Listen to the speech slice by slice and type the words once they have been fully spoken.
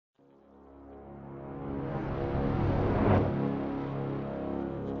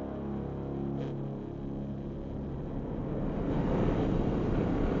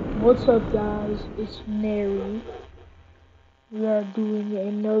What's up, guys? It's Mary. We are doing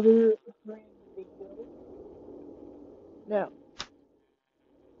another brand video. Now,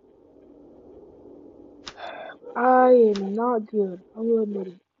 I am not good. I will admit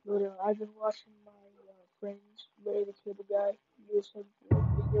it. But I've been watching my friends, Larry the Cable Guy, do some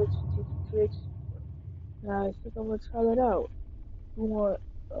videos, tips and tricks. And I think I'm gonna try that out. You want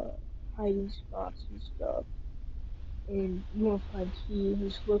hiding spots and stuff, and you want to find keys,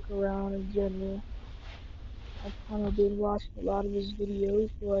 just look around in general. I've kind of been watching a lot of his videos,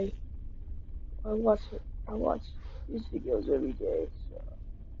 so I watch it. I watch his videos every day.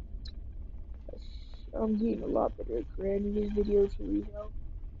 So I'm getting a lot better at creating his videos for you know.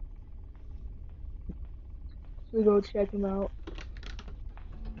 So go check him out.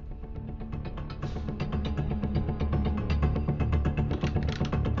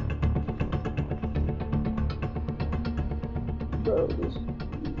 Bro, this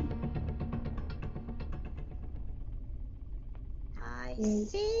I dude.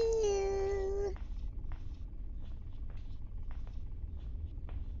 see you.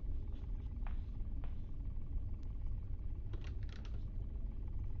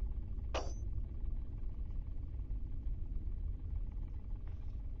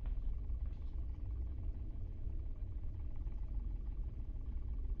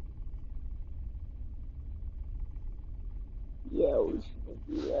 Yeah, we shouldn't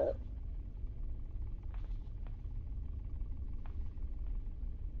do that.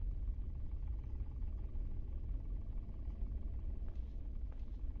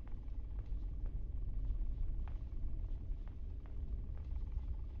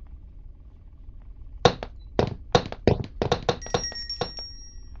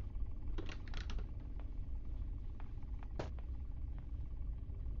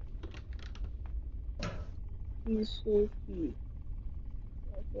 He's safety.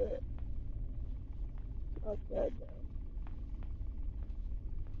 Okay, got that down.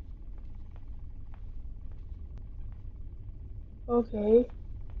 Okay.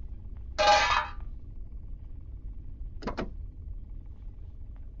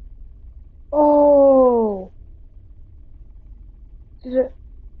 Oh, did it,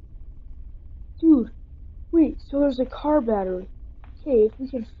 dude? Wait, so there's a car battery. Okay, if we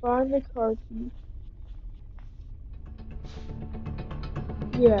can find the car key.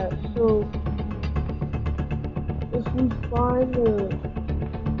 Yeah, so if we find the,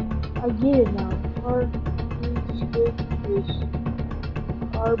 I get it now. Car key stick is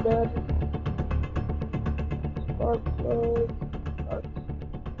car battery, spark plug, car key,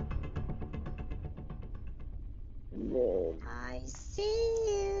 and then I see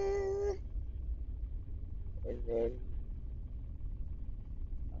you. and then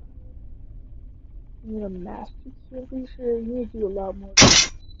you need a master key. I'm pretty sure you need to do a lot more than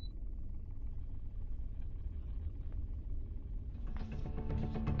this.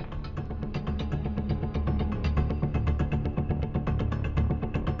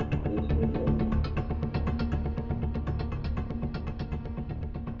 And then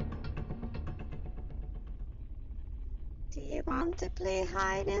Do you want to play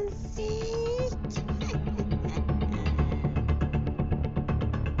hide and seek?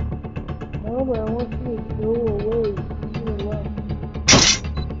 no, but I want you to go away. Leave me alone.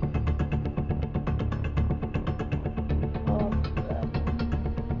 Oh crap!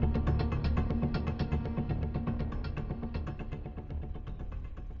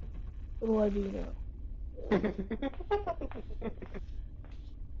 What do I do now?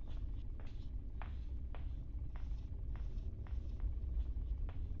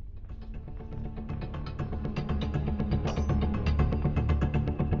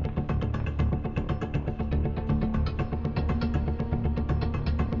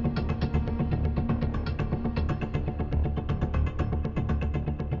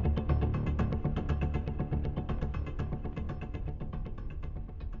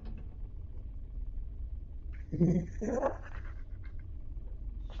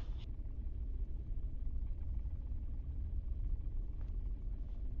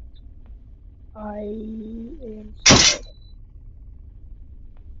 I am stuck.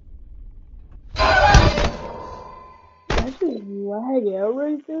 Did I just lag out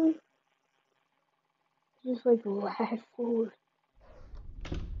right there? Just like lag forward.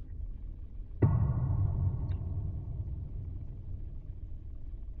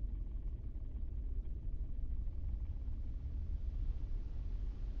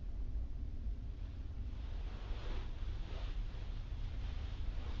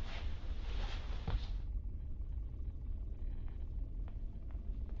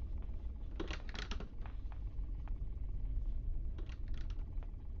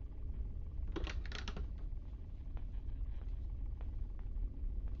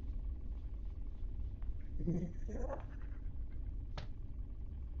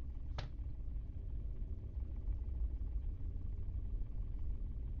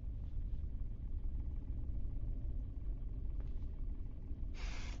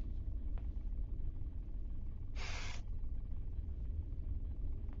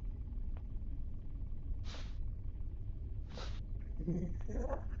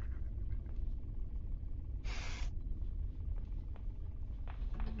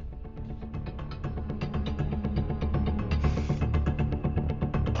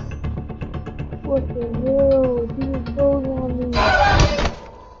 What the hell? He just froze on me.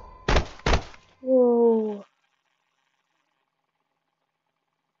 Whoa.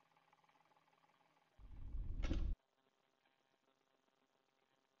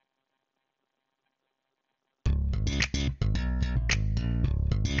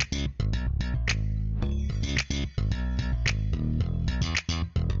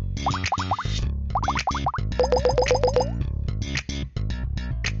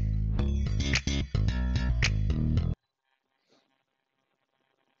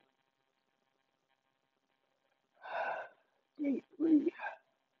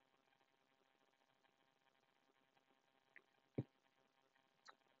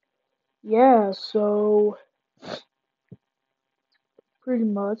 Yeah, so pretty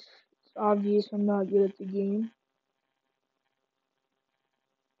much it's obvious I'm not good at the game.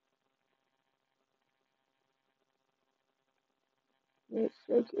 Let's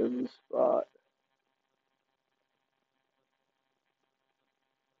check every spot.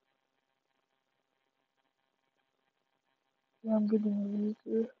 Yeah, I'm getting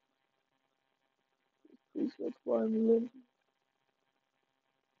weaker. Please check why I'm living.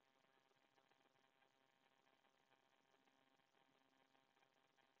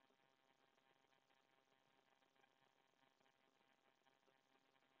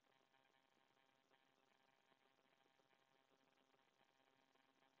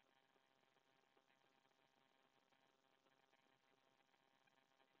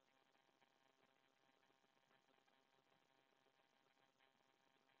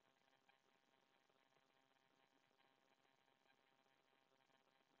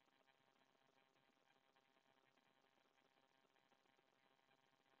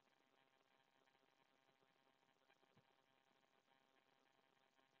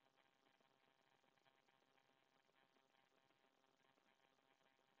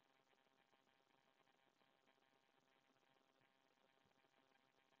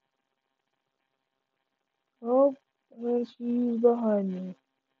 Oh, and she's behind me.